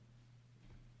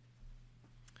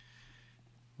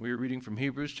We are reading from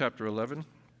Hebrews chapter 11,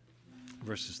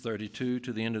 verses 32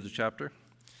 to the end of the chapter.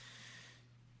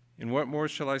 And what more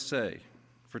shall I say?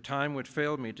 For time would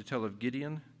fail me to tell of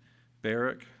Gideon,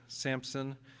 Barak,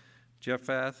 Samson,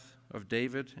 Jephthah, of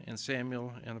David and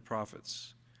Samuel and the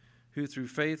prophets, who through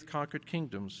faith conquered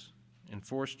kingdoms,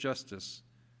 enforced justice,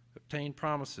 obtained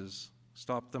promises,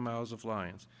 stopped the mouths of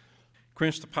lions,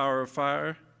 quenched the power of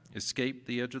fire, escaped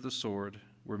the edge of the sword,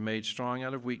 were made strong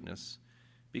out of weakness,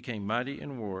 became mighty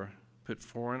in war, put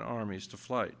foreign armies to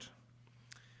flight.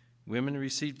 Women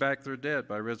received back their dead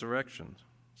by resurrection.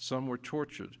 Some were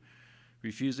tortured,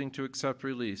 refusing to accept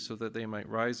release so that they might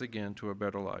rise again to a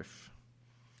better life.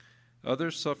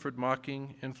 Others suffered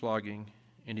mocking and flogging,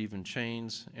 and even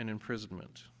chains and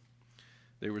imprisonment.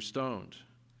 They were stoned.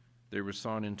 They were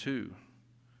sawn in two.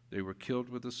 They were killed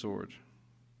with the sword.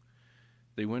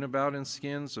 They went about in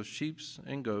skins of sheep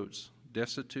and goats,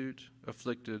 destitute,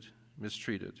 afflicted,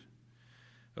 mistreated,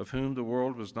 of whom the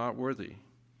world was not worthy,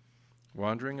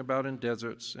 wandering about in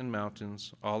deserts and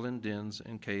mountains, all in dens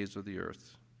and caves of the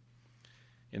earth.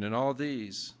 And in all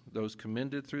these, those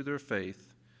commended through their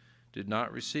faith did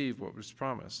not receive what was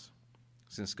promised,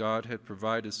 since God had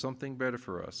provided something better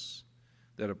for us,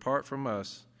 that apart from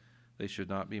us, they should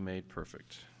not be made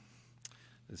perfect.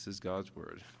 This is God's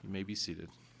word. You may be seated.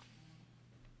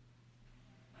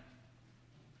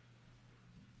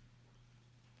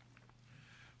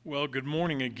 Well, good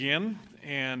morning again,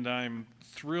 and I'm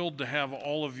thrilled to have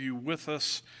all of you with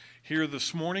us here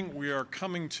this morning. We are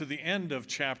coming to the end of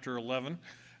chapter 11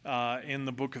 in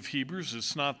the book of Hebrews.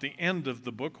 It's not the end of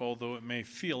the book, although it may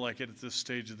feel like it at this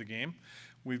stage of the game.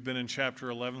 We've been in chapter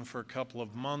 11 for a couple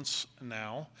of months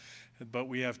now, but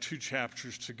we have 2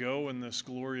 chapters to go in this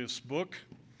glorious book,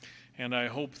 and I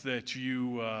hope that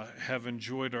you have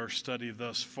enjoyed our study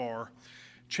thus far.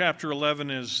 Chapter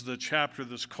 11 is the chapter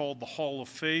that's called the Hall of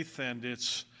Faith, and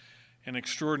it's an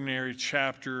extraordinary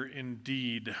chapter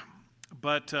indeed.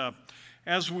 But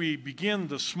as we begin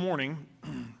this morning,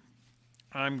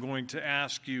 I'm going to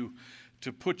ask you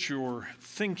to put your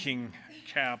thinking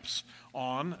caps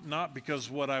on, not because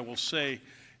what I will say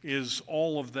is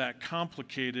all of that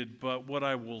complicated, but what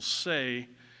I will say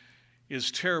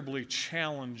is terribly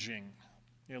challenging.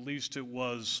 At least it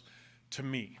was to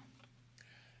me.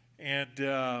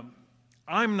 And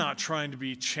I'm not trying to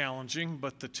be challenging,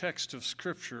 but the text of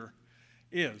Scripture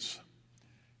is.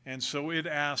 And so it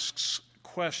asks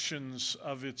questions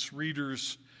of its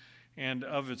readers and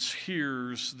of its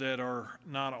hearers that are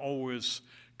not always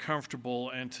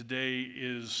comfortable, and today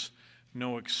is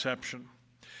no exception.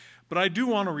 But I do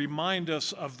want to remind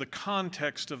us of the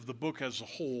context of the book as a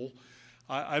whole.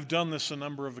 I've done this a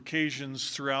number of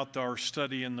occasions throughout our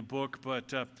study in the book,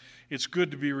 but it's good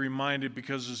to be reminded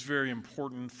because it's very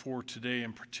important for today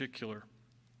in particular.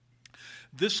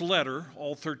 This letter,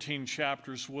 all 13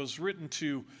 chapters, was written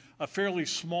to a fairly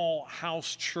small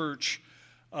house church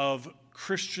of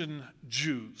Christian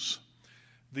Jews.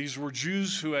 These were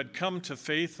Jews who had come to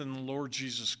faith in the Lord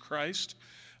Jesus Christ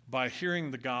by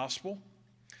hearing the gospel,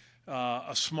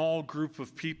 a small group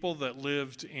of people that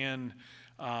lived in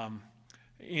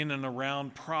and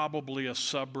around probably a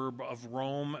suburb of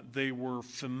Rome. They were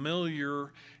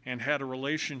familiar and had a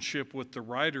relationship with the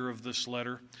writer of this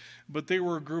letter, but they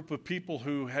were a group of people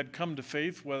who had come to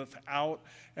faith without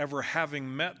ever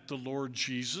having met the Lord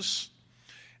Jesus,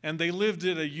 and they lived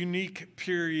at a unique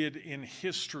period in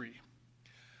history.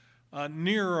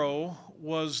 Nero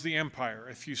was the empire.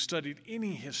 If you studied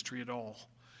any history at all,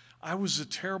 I was a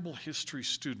terrible history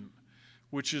student,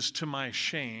 which is to my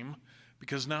shame,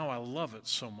 because now I love it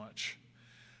so much.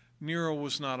 Nero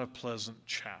was not a pleasant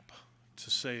chap,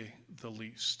 to say the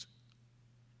least.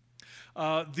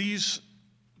 These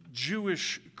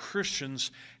Jewish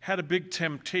Christians had a big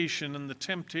temptation, and the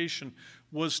temptation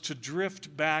was to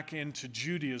drift back into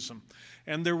Judaism.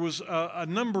 And there was a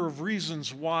number of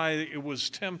reasons why it was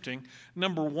tempting.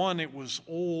 Number one, it was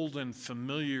old and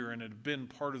familiar, and it had been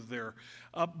part of their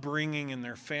upbringing and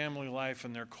their family life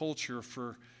and their culture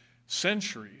for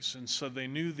centuries, and so they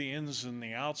knew the ins and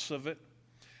the outs of it,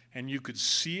 and you could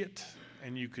see it,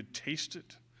 and you could taste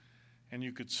it, and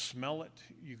you could smell it.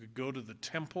 You could go to the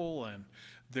temple, and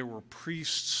there were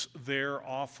priests there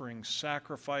offering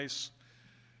sacrifice,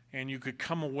 and you could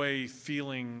come away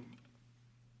feeling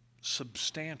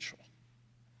substantial.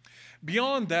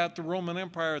 Beyond that, the Roman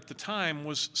Empire at the time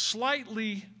was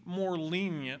slightly more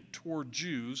lenient toward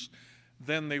Jews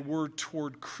than they were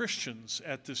toward Christians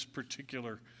at this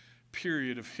particular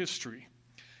period of history.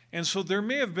 And so there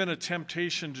may have been a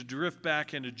temptation to drift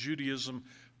back into Judaism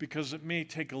because it may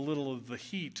take a little of the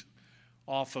heat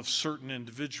off of certain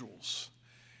individuals.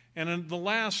 And then the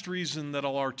last reason that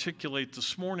I'll articulate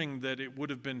this morning that it would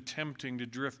have been tempting to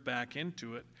drift back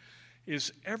into it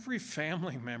is every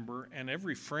family member and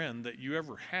every friend that you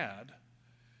ever had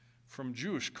from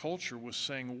Jewish culture was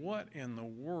saying, "What in the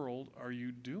world are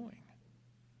you doing?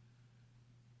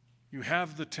 You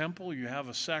have the temple, you have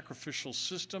a sacrificial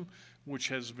system which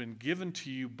has been given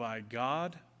to you by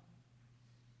God,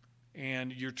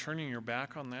 and you're turning your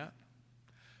back on that?"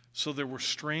 So there were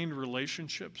strained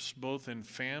relationships, both in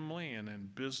family and in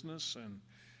business and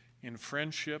in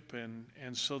friendship,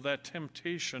 and so that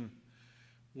temptation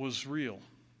was real.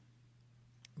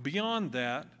 Beyond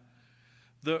that,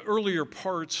 the earlier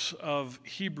parts of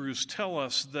Hebrews tell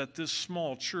us that this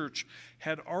small church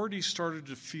had already started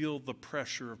to feel the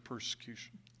pressure of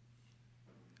persecution.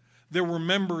 There were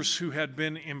members who had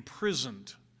been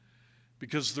imprisoned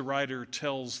because the writer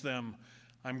tells them,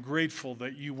 "I'm grateful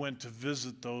that you went to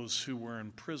visit those who were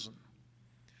in prison."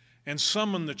 And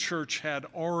some in the church had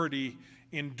already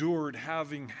endured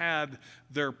having had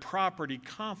their property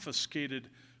confiscated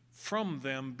from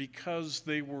them because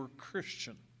they were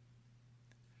Christian.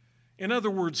 In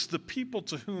other words, the people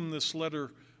to whom this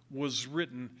letter was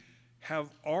written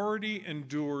have already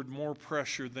endured more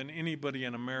pressure than anybody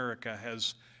in America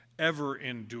has ever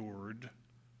endured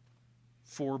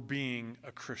for being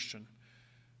a Christian.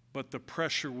 But the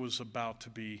pressure was about to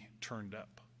be turned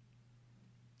up.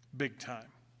 Big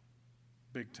time.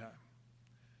 Big time.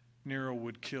 Nero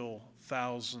would kill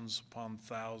thousands upon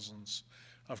thousands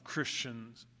of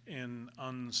Christians in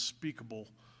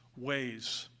unspeakable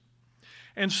ways.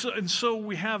 And so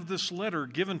we have this letter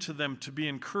given to them to be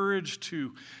encouraged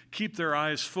to keep their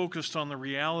eyes focused on the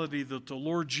reality that the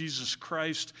Lord Jesus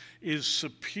Christ is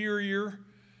superior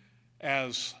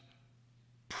as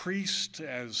priest,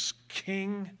 as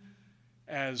king,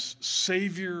 as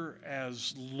Savior,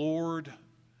 as Lord.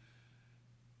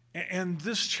 And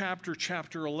this chapter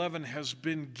 11, has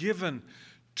been given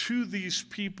to these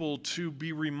people to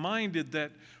be reminded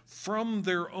that from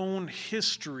their own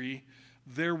history,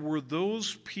 there were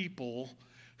those people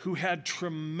who had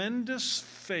tremendous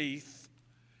faith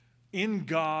in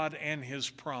God and His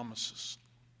promises.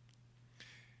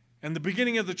 And the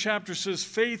beginning of the chapter says,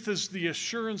 "Faith is the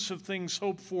assurance of things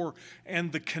hoped for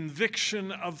and the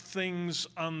conviction of things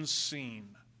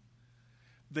unseen."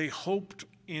 They hoped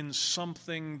in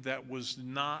something that was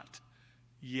not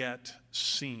yet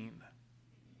seen.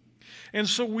 And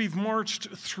so we've marched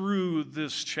through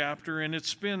this chapter, and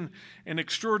it's been an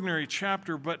extraordinary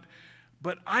chapter, but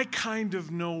I kind of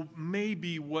know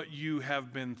maybe what you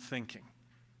have been thinking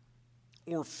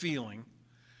or feeling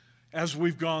as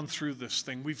we've gone through this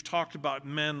thing. We've talked about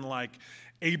men like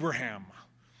Abraham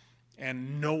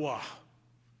and Noah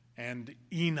and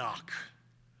Enoch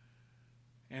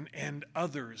and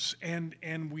others.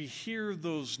 And we hear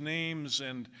those names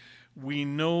and we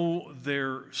know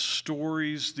their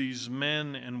stories, these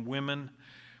men and women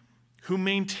who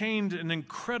maintained an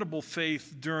incredible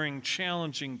faith during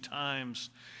challenging times.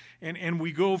 And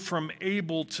we go from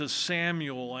Abel to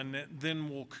Samuel, and then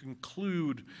we'll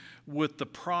conclude with the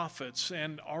prophets.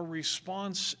 And our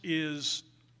response is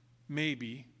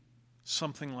maybe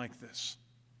something like this.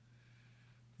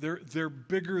 They're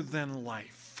bigger than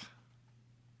life.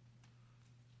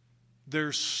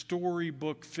 They're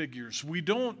storybook figures. We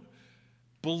don't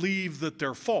believe that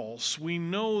they're false. We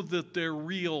know that they're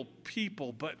real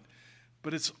people, but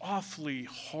it's awfully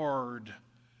hard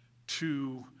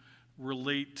to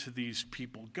relate to these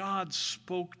people. God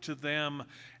spoke to them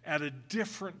at a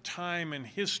different time in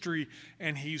history,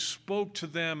 and He spoke to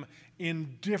them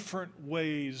in different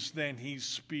ways than He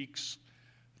speaks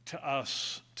to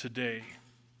us today.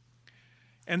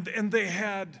 And they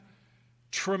had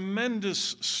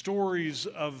tremendous stories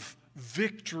of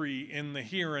victory in the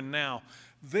here and now.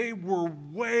 They were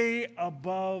way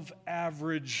above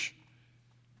average,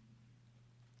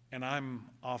 and I'm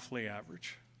awfully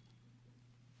average.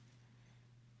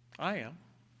 I am.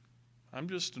 I'm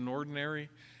just an ordinary,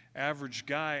 average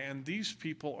guy, and these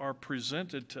people are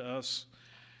presented to us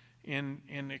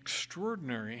in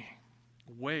extraordinary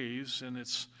ways, and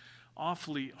it's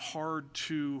awfully hard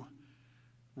to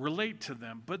relate to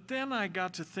them. But then I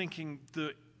got to thinking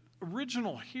the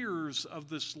original hearers of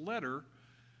this letter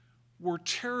were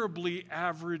terribly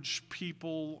average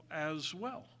people as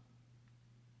well.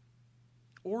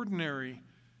 Ordinary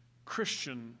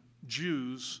Christian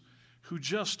Jews who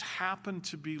just happened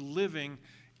to be living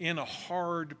in a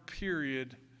hard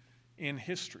period in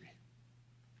history.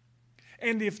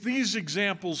 And if these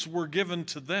examples were given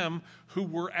to them who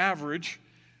were average,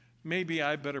 maybe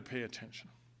I better pay attention.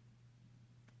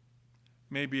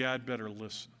 Maybe I'd better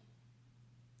listen.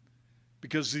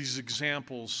 Because these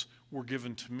examples were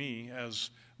given to me as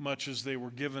much as they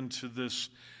were given to this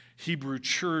Hebrew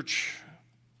church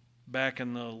back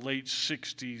in the late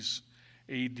 60s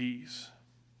ADs.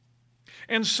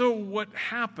 And so what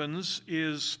happens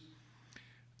is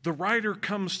the writer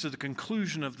comes to the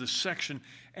conclusion of this section,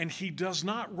 and he does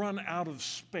not run out of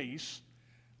space,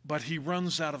 but he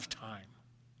runs out of time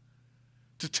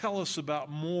to tell us about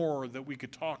more that we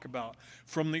could talk about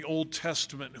from the Old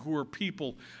Testament who are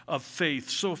people of faith.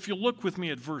 So if you look with me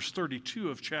at verse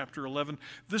 32 of chapter 11,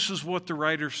 this is what the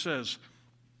writer says.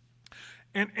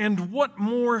 And what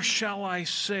more shall I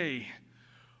say?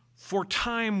 For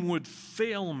time would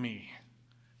fail me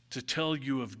to tell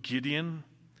you of Gideon,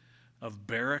 of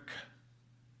Barak,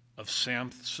 of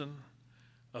Samson,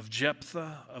 of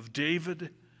Jephthah, of David,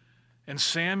 and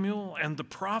Samuel, and the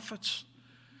prophets,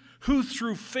 who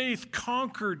through faith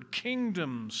conquered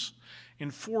kingdoms,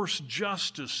 enforced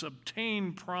justice,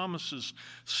 obtained promises,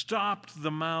 stopped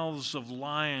the mouths of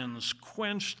lions,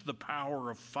 quenched the power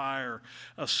of fire,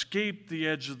 escaped the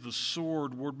edge of the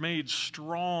sword, were made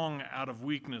strong out of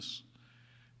weakness,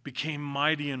 became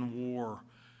mighty in war,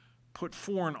 put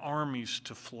foreign armies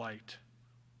to flight,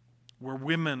 where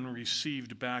women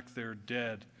received back their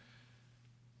dead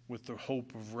with the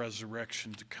hope of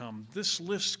resurrection to come. This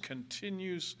list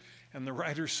continues, and the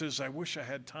writer says, I wish I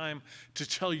had time to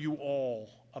tell you all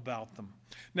about them.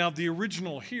 Now, the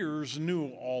original hearers knew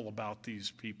all about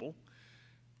these people.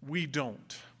 We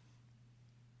don't.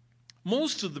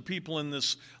 Most of the people in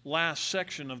this last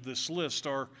section of this list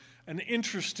are an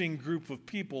interesting group of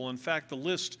people. In fact, the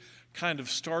list kind of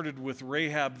started with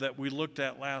Rahab that we looked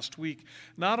at last week.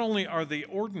 Not only are they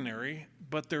ordinary,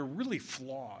 but they're really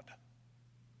flawed.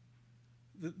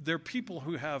 They're people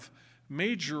who have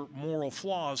major moral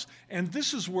flaws, and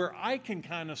this is where I can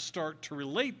kind of start to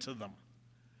relate to them.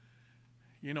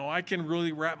 You know, I can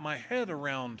really wrap my head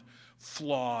around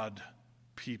flawed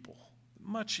people.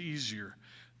 Much easier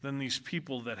than these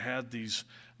people that had these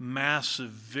massive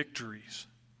victories.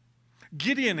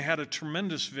 Gideon had a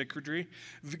tremendous victory.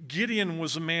 Gideon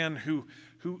was a man who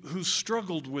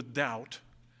struggled with doubt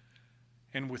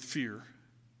and with fear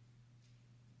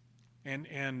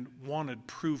and wanted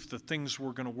proof that things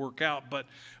were going to work out. But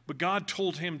God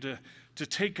told him to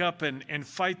take up and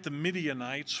fight the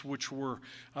Midianites, which were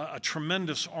a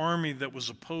tremendous army that was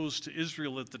opposed to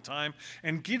Israel at the time.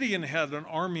 And Gideon had an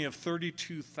army of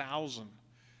 32,000,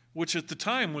 which at the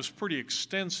time was pretty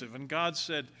extensive. And God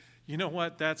said, you know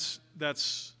what, that's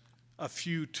a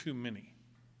few too many.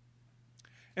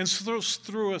 And so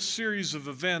through a series of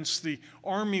events, the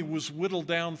army was whittled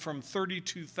down from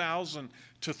 32,000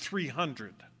 to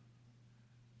 300.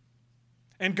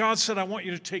 And God said, I want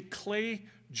you to take clay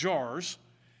jars,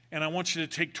 and I want you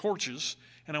to take torches,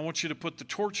 and I want you to put the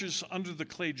torches under the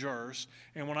clay jars,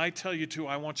 and when I tell you to,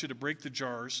 I want you to break the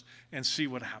jars and see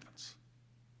what happens.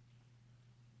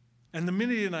 And the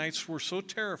Midianites were so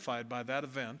terrified by that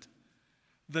event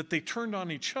that they turned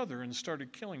on each other and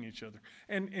started killing each other.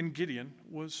 And Gideon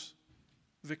was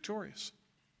victorious.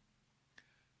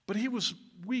 But he was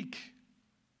weak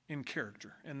in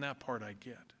character, and that part I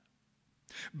get.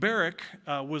 Barak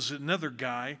was another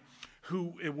guy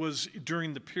who it was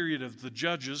during the period of the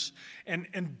judges,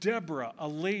 and Deborah, a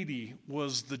lady,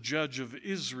 was the judge of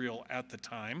Israel at the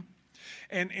time.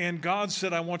 And God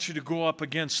said, I want you to go up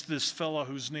against this fellow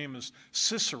whose name is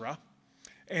Sisera.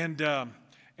 And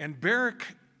Barak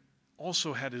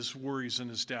also had his worries and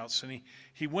his doubts. And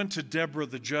he went to Deborah,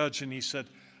 the judge, and he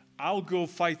said, I'll go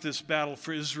fight this battle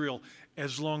for Israel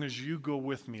as long as you go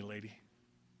with me, lady.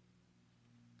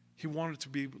 He wanted to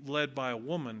be led by a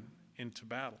woman into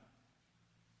battle.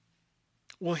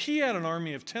 Well, he had an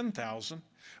army of 10,000,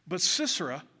 but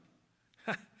Sisera,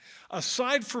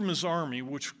 aside from his army,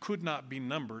 which could not be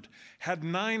numbered, had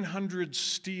 900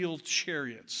 steel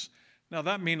chariots. Now,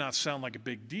 that may not sound like a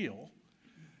big deal,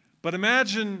 but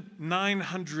imagine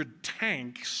 900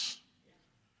 tanks,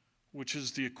 which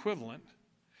is the equivalent,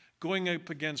 going up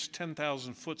against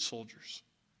 10,000 foot soldiers.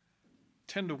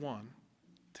 10-1,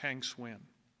 tanks win.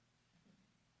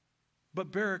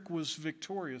 But Barak was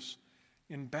victorious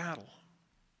in battle.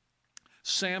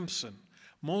 Samson,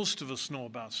 most of us know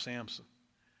about Samson.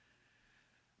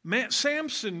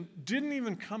 Samson didn't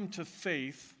even come to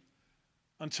faith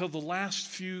until the last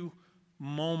few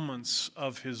moments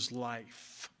of his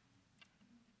life.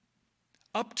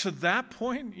 Up to that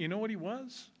point, you know what he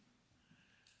was?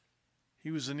 He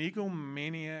was an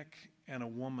egomaniac and a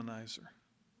womanizer.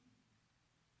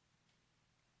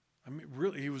 I mean,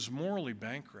 really, he was morally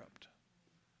bankrupt,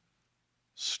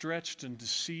 stretched and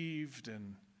deceived,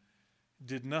 and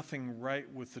did nothing right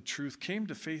with the truth, came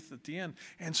to faith at the end.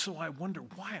 And so I wonder,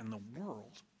 why in the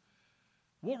world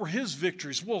What were his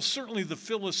victories? Well, certainly the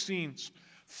Philistines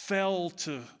fell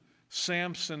to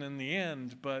Samson in the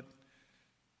end, but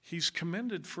he's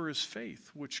commended for his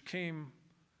faith, which came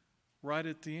right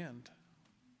at the end.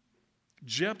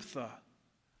 Jephthah,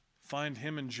 find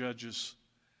him in Judges,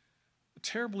 a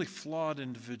terribly flawed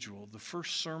individual. The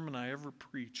first sermon I ever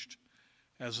preached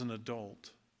as an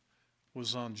adult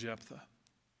was on Jephthah.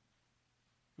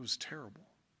 It was terrible.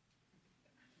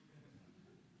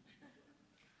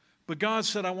 But God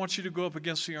said, I want you to go up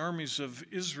against the armies of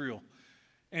Israel.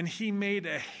 And he made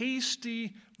a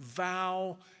hasty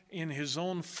vow in his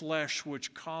own flesh,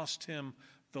 which cost him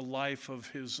the life of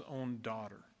his own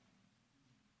daughter.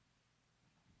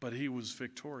 But he was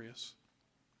victorious.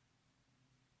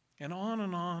 And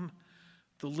on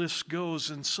the list goes.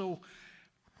 And so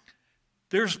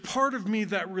there's part of me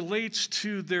that relates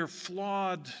to their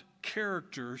flawed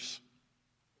characters,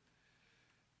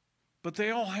 but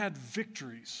they all had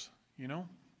victories,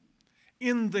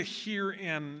 in the here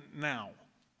and now,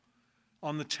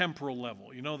 on the temporal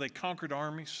level. They conquered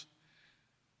armies.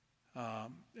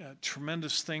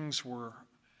 Tremendous things were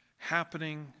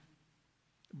happening,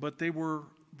 but they were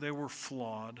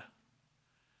flawed.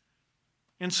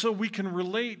 And so we can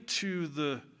relate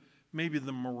to maybe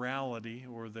the morality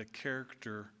or the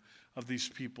character of these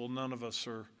people. None of us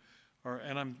are,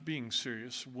 and I'm being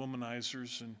serious,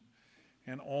 womanizers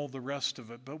and all the rest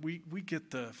of it. But we get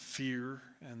the fear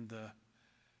and the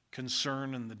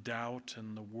concern and the doubt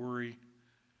and the worry.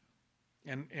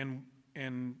 And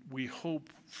we hope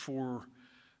for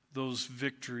those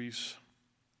victories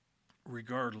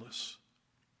regardless.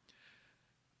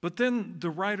 But then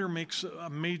the writer makes a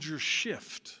major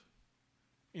shift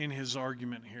in his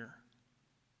argument here.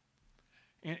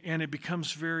 And it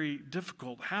becomes very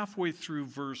difficult. Halfway through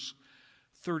verse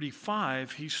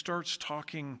 35, he starts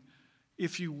talking,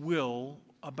 if you will,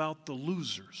 about the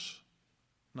losers,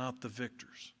 not the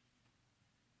victors.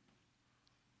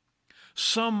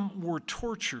 Some were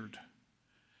tortured,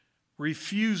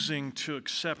 refusing to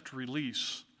accept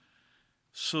release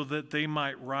so that they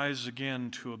might rise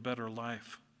again to a better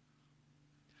life.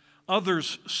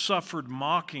 Others suffered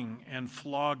mocking and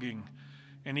flogging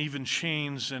and even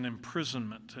chains and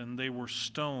imprisonment, and they were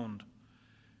stoned,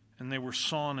 and they were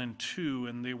sawn in two,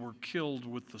 and they were killed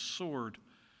with the sword.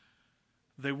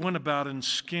 They went about in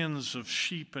skins of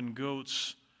sheep and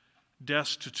goats,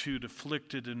 destitute,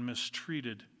 afflicted, and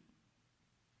mistreated.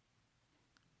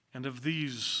 And of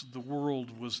these the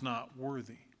world was not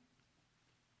worthy.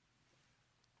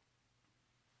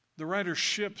 The writer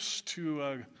shifts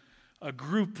to a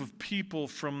group of people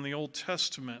from the Old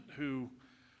Testament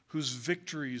whose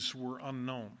victories were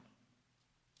unknown,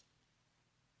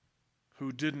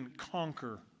 who didn't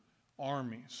conquer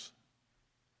armies.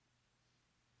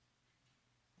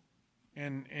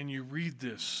 And you read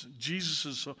this,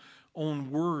 Jesus'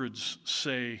 own words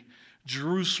say,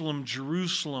 Jerusalem,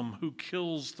 Jerusalem, who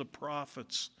kills the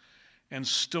prophets and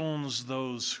stones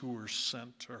those who are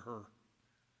sent to her.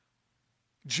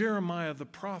 Jeremiah the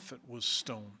prophet was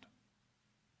stoned.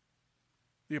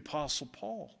 The Apostle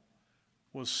Paul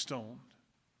was stoned.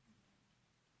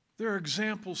 There are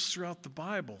examples throughout the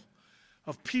Bible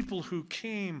of people who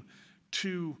came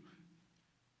to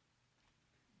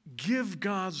give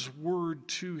God's word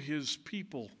to his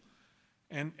people,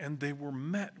 and they were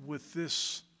met with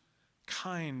this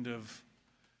kind of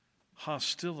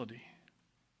hostility.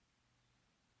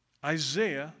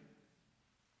 Isaiah,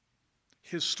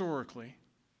 historically,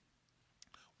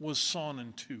 was sawn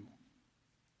in two.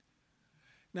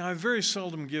 Now, I very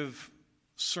seldom give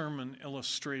sermon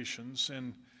illustrations,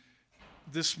 and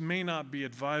this may not be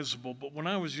advisable, but when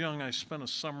I was young, I spent a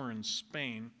summer in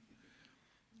Spain.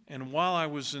 And while I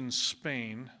was in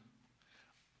Spain,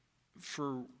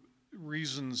 for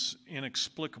reasons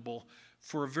inexplicable,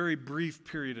 for a very brief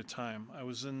period of time, I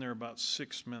was in there about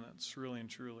 6 minutes, really and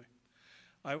truly.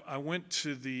 I went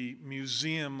to the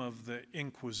Museum of the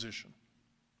Inquisition.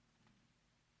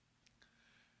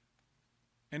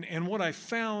 And what I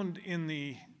found in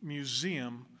the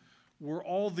museum were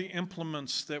all the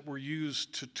implements that were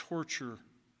used to torture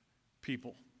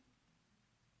people.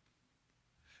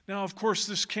 Now, of course,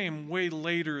 this came way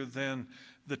later than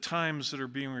the times that are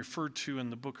being referred to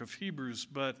in the book of Hebrews,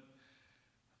 but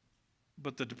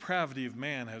the depravity of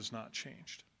man has not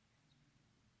changed.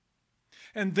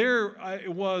 And there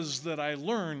it was that I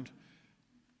learned,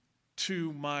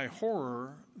 to my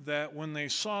horror, that when they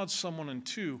sawed someone in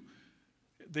two,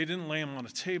 they didn't lay them on a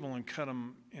table and cut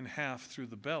them in half through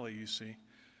the belly, you see.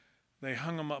 They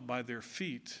hung them up by their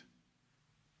feet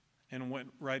and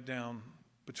went right down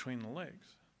between the legs.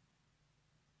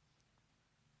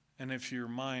 And if your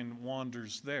mind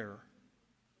wanders there,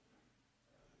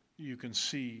 you can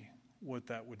see what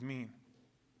that would mean.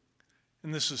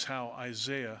 And this is how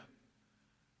Isaiah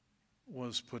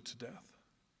was put to death.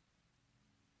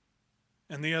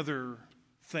 And the other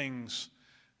things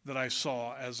that I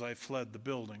saw as I fled the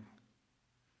building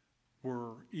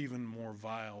were even more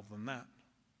vile than that.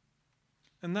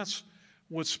 And that's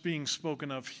what's being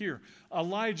spoken of here.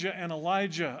 Elijah and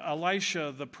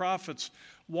Elisha, the prophets,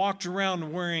 walked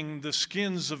around wearing the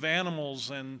skins of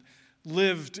animals and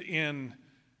lived in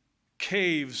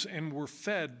caves and were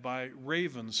fed by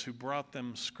ravens who brought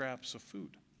them scraps of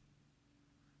food.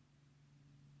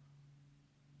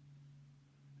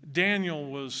 Daniel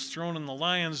was thrown in the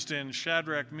lion's den.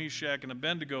 Shadrach, Meshach, and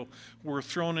Abednego were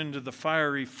thrown into the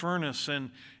fiery furnace,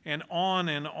 and on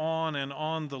and on and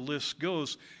on the list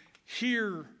goes.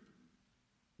 Here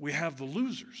we have the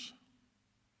losers.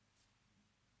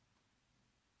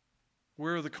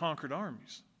 Where are the conquered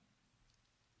armies?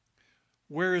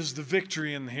 Where is the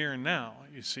victory in the here and now,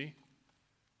 you see?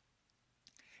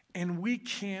 And we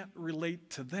can't relate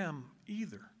to them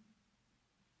either.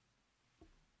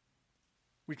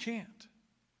 We can't.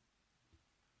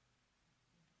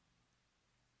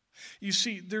 You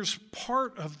see, there's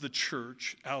part of the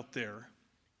church out there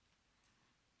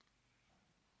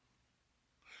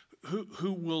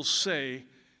who will say,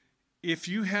 if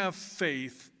you have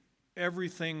faith,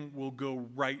 everything will go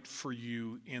right for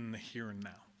you in the here and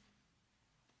now.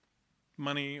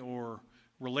 Money or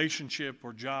relationship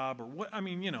or job or what,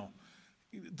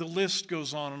 the list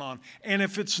goes on and on. And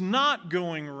if it's not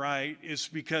going right, it's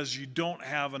because you don't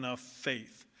have enough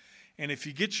faith. And if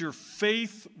you get your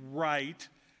faith right,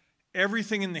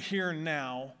 everything in the here and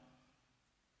now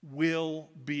will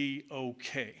be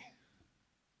okay.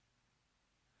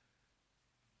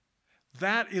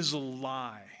 That is a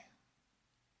lie.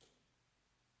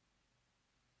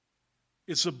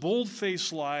 It's a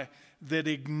bold-faced lie that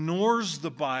ignores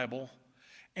the Bible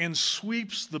and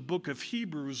sweeps the book of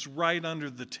Hebrews right under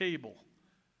the table.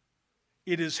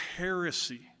 It is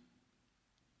heresy.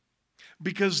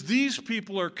 Because these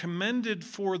people are commended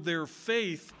for their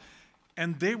faith,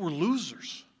 and they were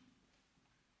losers.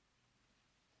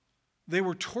 They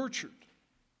were tortured.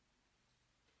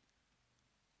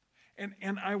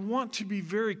 And I want to be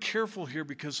very careful here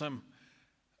because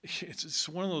it's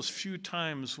one of those few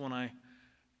times when I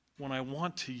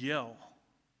want to yell.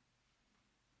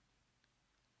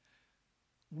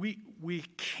 We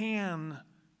can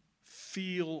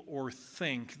feel or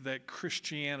think that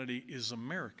Christianity is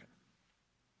American.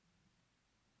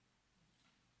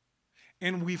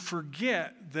 And we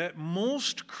forget that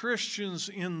most Christians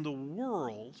in the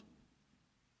world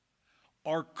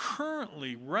are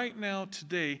currently, right now,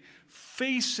 today,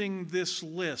 facing this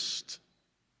list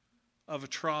of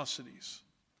atrocities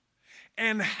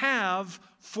and have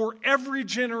for every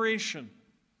generation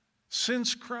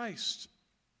since Christ.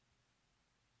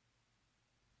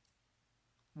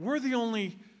 We're the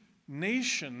only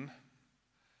nation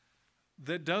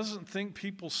that doesn't think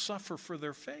people suffer for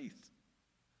their faith.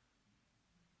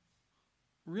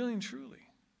 Really and truly.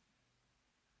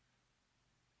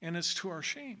 And it's to our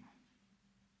shame.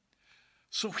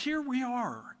 So here we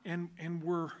are, and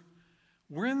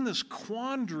we're in this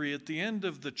quandary at the end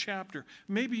of the chapter.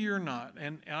 Maybe you're not,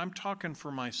 and I'm talking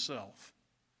for myself.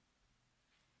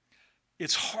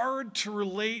 It's hard to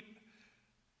relate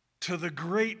to the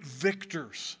great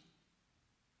victors,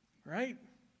 right?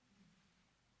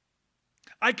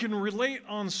 I can relate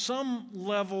on some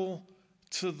level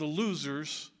to the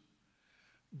losers,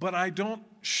 but I don't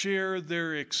share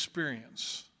their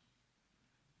experience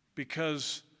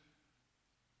because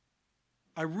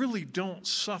I really don't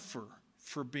suffer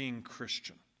for being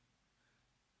Christian.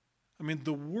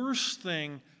 The worst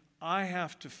thing I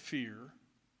have to fear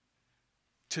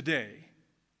today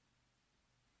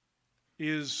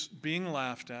is being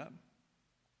laughed at,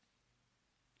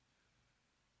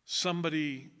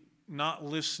 somebody not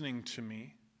listening to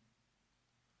me,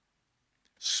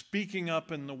 speaking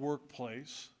up in the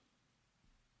workplace,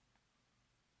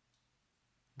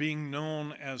 being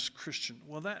known as Christian.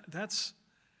 Well, that's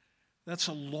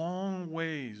a long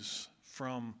ways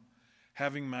from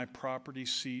having my property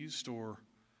seized or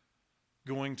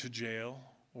going to jail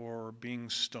or being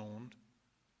stoned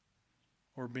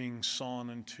or being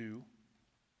sawn in two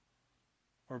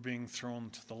or being thrown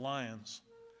to the lions,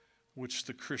 which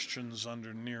the Christians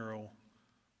under Nero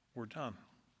were done.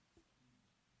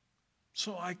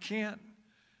 So I can't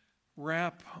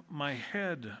wrap my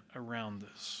head around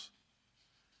this.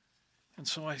 And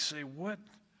so I say, what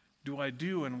do I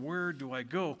do and where do I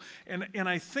go? And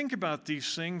I think about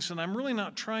these things, and I'm really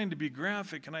not trying to be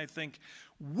graphic, and I think,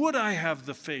 would I have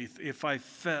the faith if I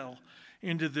fell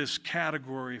into this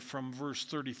category from verse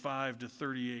 35 to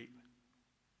 38.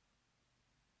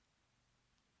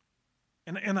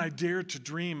 And I dared to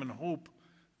dream and hope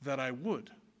that I would,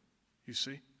 you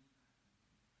see.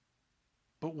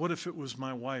 But what if it was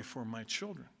my wife or my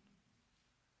children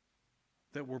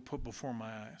that were put before my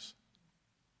eyes?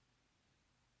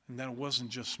 And then it wasn't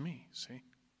just me, see?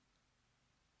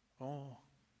 Oh,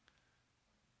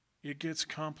 it gets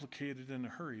complicated in a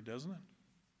hurry, doesn't it?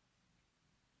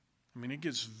 I mean, it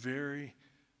gets very,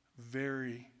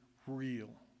 very real.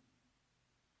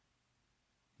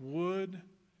 Would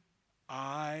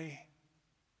I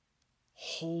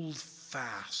hold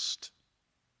fast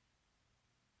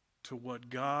to what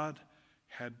God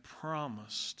had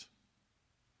promised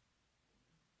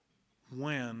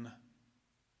when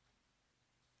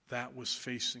that was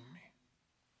facing me?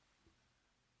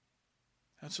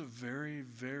 That's a very,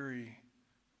 very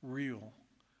real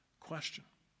question.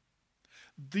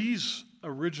 These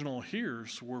original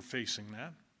hearers were facing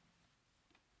that,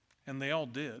 and they all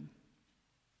did,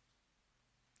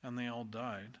 and they all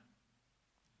died,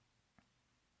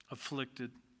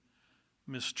 afflicted,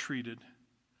 mistreated.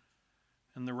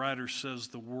 And the writer says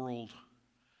the world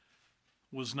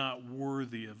was not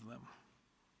worthy of them.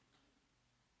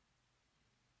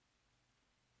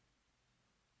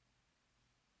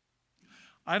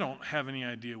 I don't have any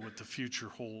idea what the future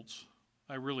holds.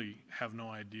 I really have no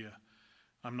idea.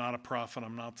 I'm not a prophet.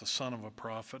 I'm not the son of a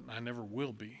prophet, and I never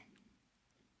will be.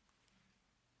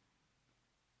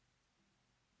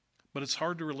 But it's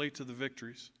hard to relate to the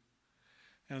victories,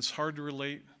 and it's hard to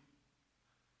relate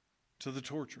to the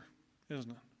torture,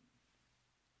 isn't it?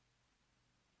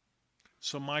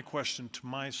 So my question to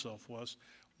myself was,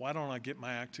 why don't I get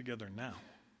my act together now?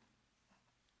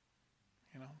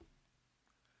 You know?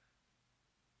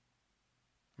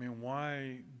 I mean,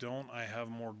 why don't I have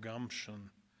more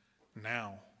gumption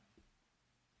now?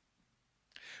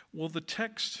 Well, the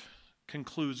text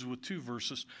concludes with 2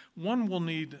 verses. One will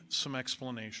need some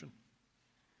explanation.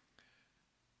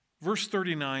 Verse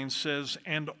 39 says,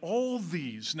 and all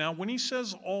these. Now, when he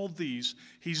says all these,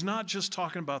 he's not just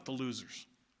talking about the losers.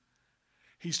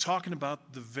 He's talking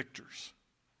about the victors.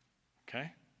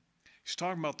 Okay? He's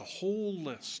talking about the whole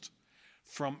list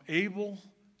from Abel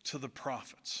to the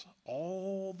prophets,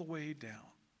 all the way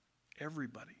down.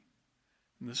 Everybody.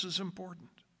 And this is important.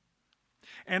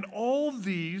 And all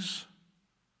these,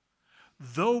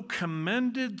 though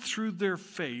commended through their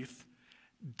faith,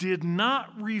 did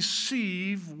not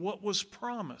receive what was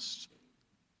promised.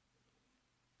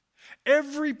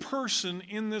 Every person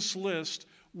in this list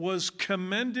was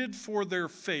commended for their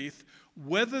faith,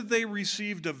 whether they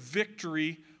received a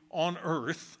victory on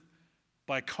earth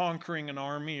by conquering an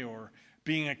army or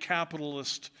being a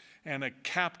capitalist and a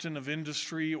captain of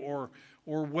industry, or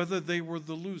whether they were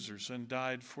the losers and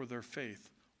died for their faith.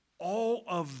 All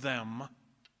of them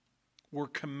were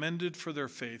commended for their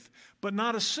faith, but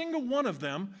not a single one of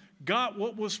them got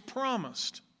what was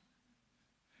promised.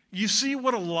 You see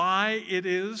what a lie it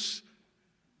is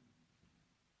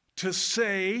to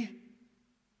say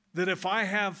that if I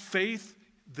have faith,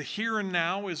 the here and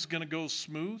now is going to go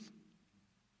smooth?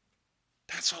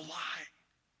 That's a lie.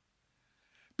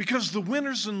 Because the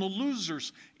winners and the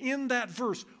losers in that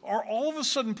verse are all of a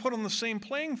sudden put on the same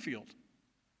playing field.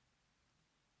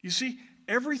 You see,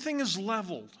 everything is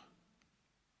leveled.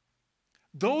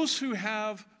 Those who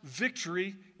have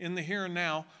victory in the here and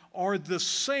now are the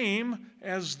same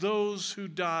as those who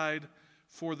died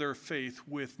for their faith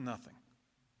with nothing.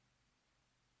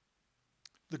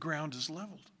 The ground is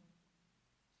leveled.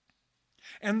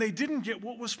 And they didn't get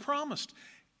what was promised.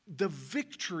 The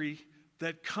victory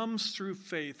that comes through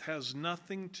faith has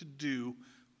nothing to do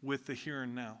with the here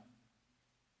and now.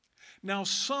 Now,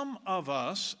 some of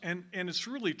us, and it's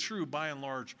really true by and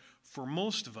large for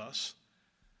most of us,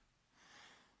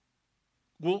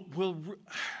 and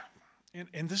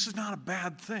this is not a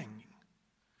bad thing,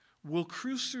 we'll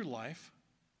cruise through life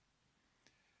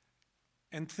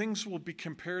and things will be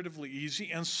comparatively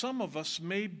easy, and some of us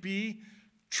may be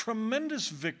tremendous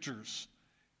victors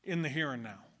in the here and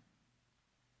now.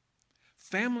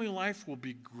 Family life will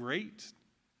be great.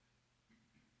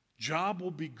 Job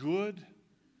will be good.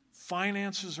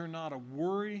 Finances are not a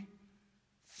worry.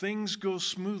 Things go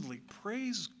smoothly.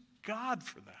 Praise God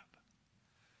for that.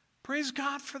 Praise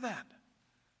God for that.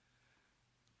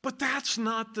 But that's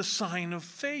not the sign of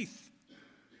faith.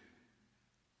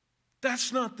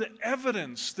 That's not the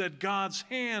evidence that God's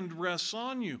hand rests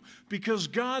on you, because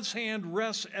God's hand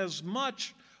rests as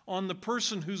much on the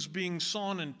person who's being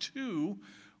sawn in two,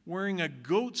 wearing a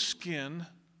goat skin,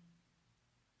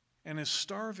 and is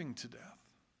starving to death.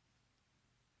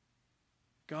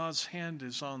 God's hand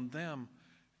is on them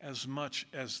as much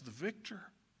as the victor.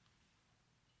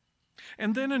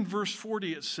 And then in verse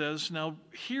 40 it says, now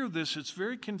hear this, it's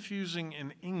very confusing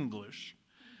in English.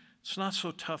 It's not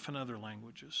so tough in other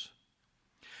languages.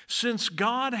 Since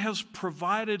God has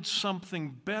provided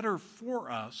something better for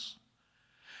us,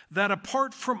 that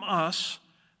apart from us,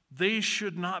 they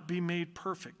should not be made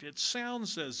perfect. It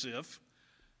sounds as if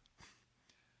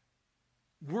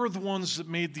we're the ones that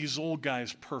made these old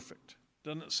guys perfect.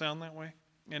 Doesn't it sound that way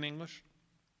in English?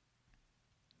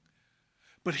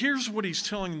 But here's what he's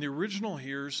telling the original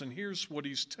hearers, and here's what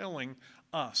he's telling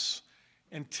us.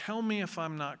 And tell me if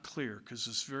I'm not clear, because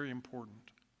it's very important.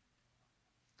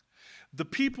 The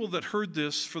people that heard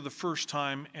this for the first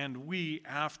time, and we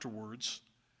afterwards,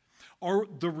 are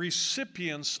the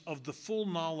recipients of the full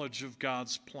knowledge of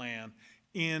God's plan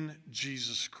in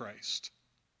Jesus Christ.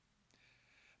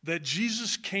 That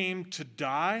Jesus came to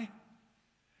die,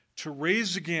 to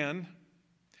raise again,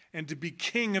 and to be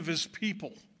king of his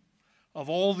people, of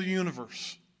all the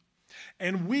universe.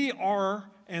 And we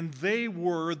are, and they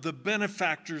were, the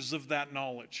benefactors of that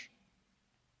knowledge.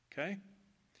 Okay?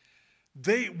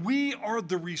 We are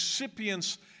the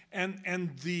recipients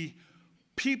and the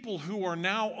people who are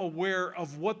now aware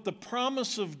of what the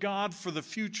promise of God for the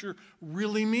future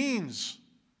really means.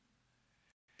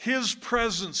 His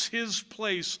presence, his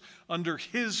place under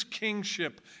his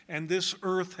kingship, and this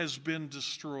earth has been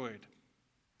destroyed.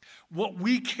 What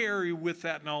we carry with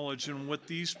that knowledge and what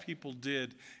these people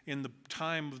did in the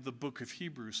time of the book of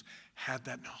Hebrews had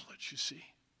that knowledge, you see.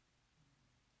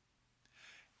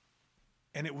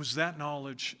 And it was that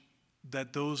knowledge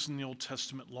that those in the Old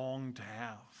Testament longed to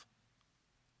have.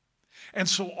 And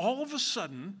so all of a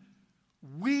sudden,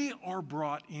 we are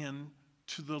brought in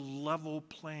to the level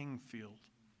playing field.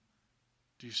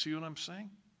 Do you see what I'm saying?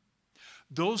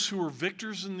 Those who were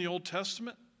victors in the Old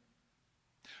Testament,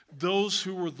 those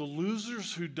who were the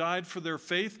losers who died for their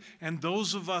faith, and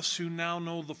those of us who now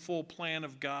know the full plan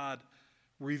of God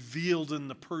revealed in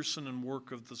the person and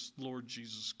work of the Lord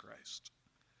Jesus Christ,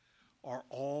 are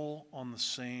all on the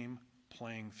same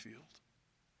playing field.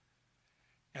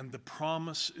 And the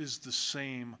promise is the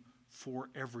same for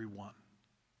everyone.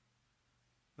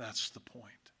 That's the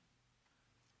point.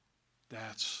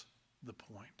 That's the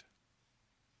point.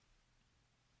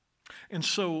 And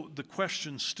so the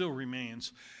question still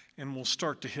remains, and we'll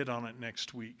start to hit on it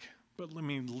next week. But let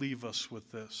me leave us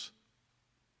with this.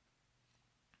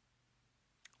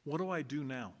 What do I do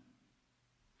now?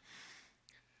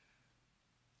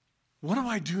 What do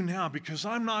I do now? Because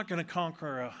I'm not going to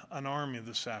conquer an army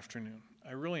this afternoon.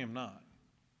 I really am not.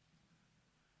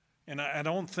 And I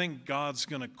don't think God's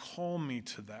going to call me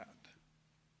to that.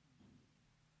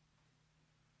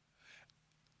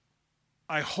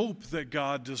 I hope that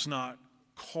God does not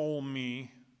call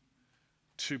me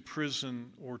to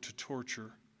prison or to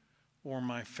torture or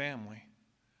my family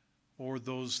or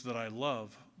those that I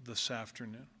love this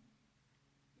afternoon.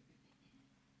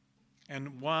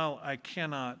 And while I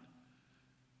cannot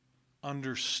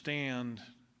understand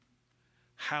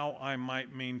how I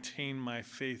might maintain my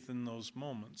faith in those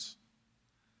moments,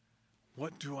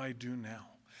 what do I do now?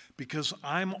 Because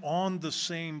I'm on the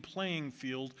same playing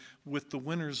field with the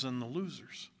winners and the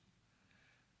losers.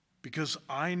 Because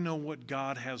I know what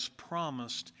God has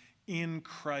promised in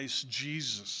Christ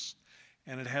Jesus,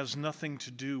 and it has nothing to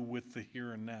do with the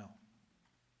here and now.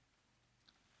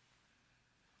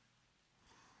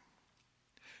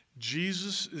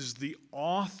 Jesus is the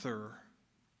author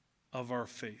of our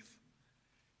faith.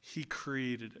 He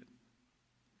created it.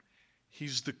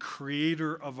 He's the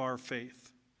creator of our faith.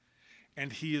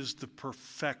 And he is the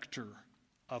perfecter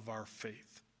of our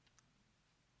faith.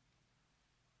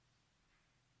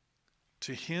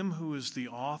 To him who is the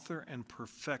author and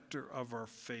perfecter of our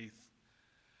faith,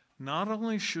 not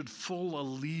only should full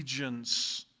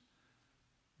allegiance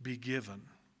be given,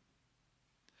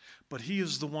 but he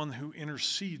is the one who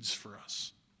intercedes for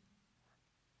us.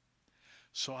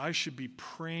 So I should be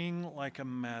praying like a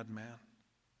madman.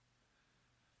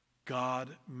 God,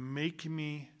 make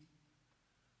me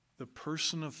the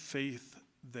person of faith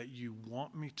that you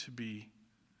want me to be,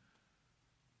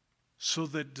 so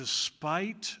that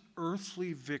despite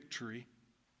earthly victory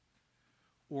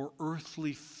or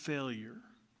earthly failure,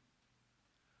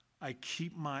 I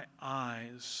keep my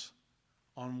eyes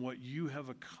on what you have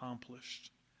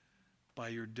accomplished by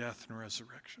your death and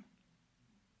resurrection.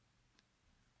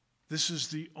 This is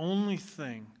the only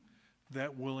thing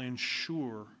that will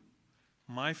ensure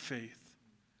my faith,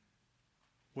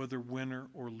 whether winner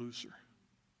or loser.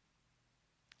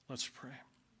 Let's pray.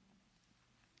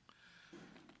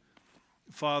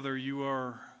 Father, you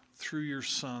are, through your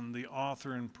Son, the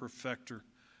author and perfecter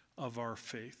of our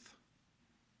faith.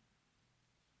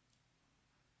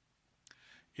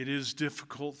 It is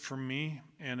difficult for me,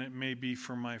 and it may be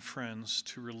for my friends,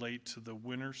 to relate to the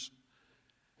winners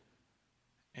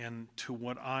and to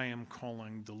what I am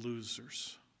calling the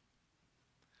losers.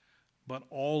 But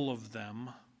all of them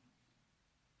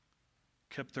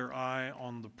kept their eye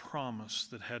on the promise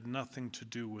that had nothing to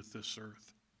do with this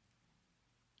earth.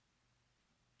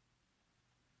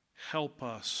 Help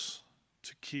us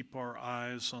to keep our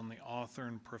eyes on the author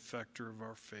and perfecter of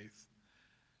our faith,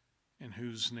 in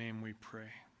whose name we pray.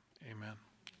 Amen.